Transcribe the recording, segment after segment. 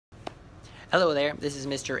Hello there, this is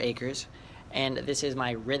Mr. Akers, and this is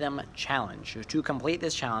my rhythm challenge. To complete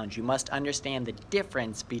this challenge, you must understand the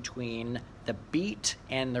difference between the beat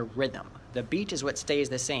and the rhythm. The beat is what stays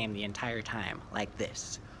the same the entire time, like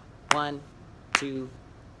this. 1, 2,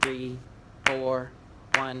 3, 4,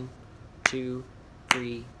 1, 2,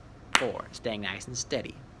 3, 4, staying nice and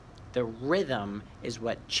steady. The rhythm is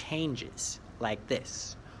what changes, like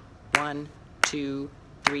this. 1, 2,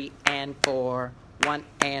 3, and 4. 1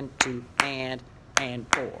 and 2 and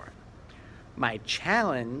 4. My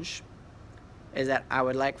challenge is that I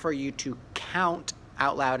would like for you to count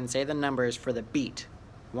out loud and say the numbers for the beat.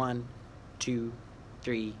 1, 2,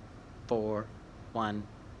 3, 4, 1,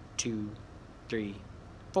 2, 3,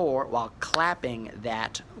 4, while clapping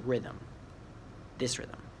that rhythm, this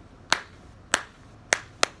rhythm.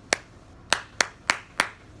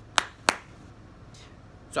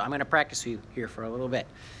 So I'm going to practice you here for a little bit.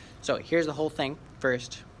 So here's the whole thing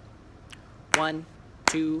first. 1,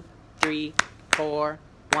 2, 3, 4.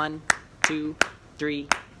 1, 2, 3,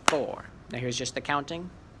 4. Now here's just the counting.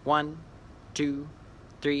 1, 2,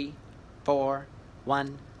 3, 4.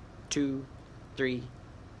 1, 2, 3,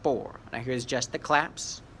 4. Now here's just the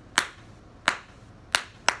claps.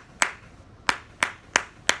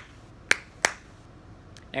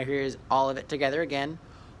 Now here's all of it together again.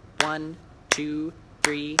 1, 2,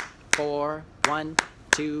 3, 4. 1,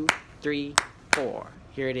 2, 3, 4.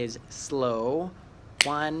 Here it is slow.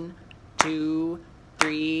 1, 2,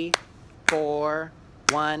 3, 4.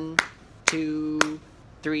 1, 2,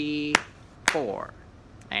 3, 4.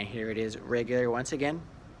 And here it is regular once again.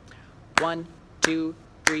 1, 2,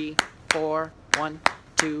 3, 4. 1,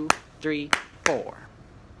 2, 3, 4.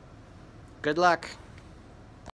 Good luck.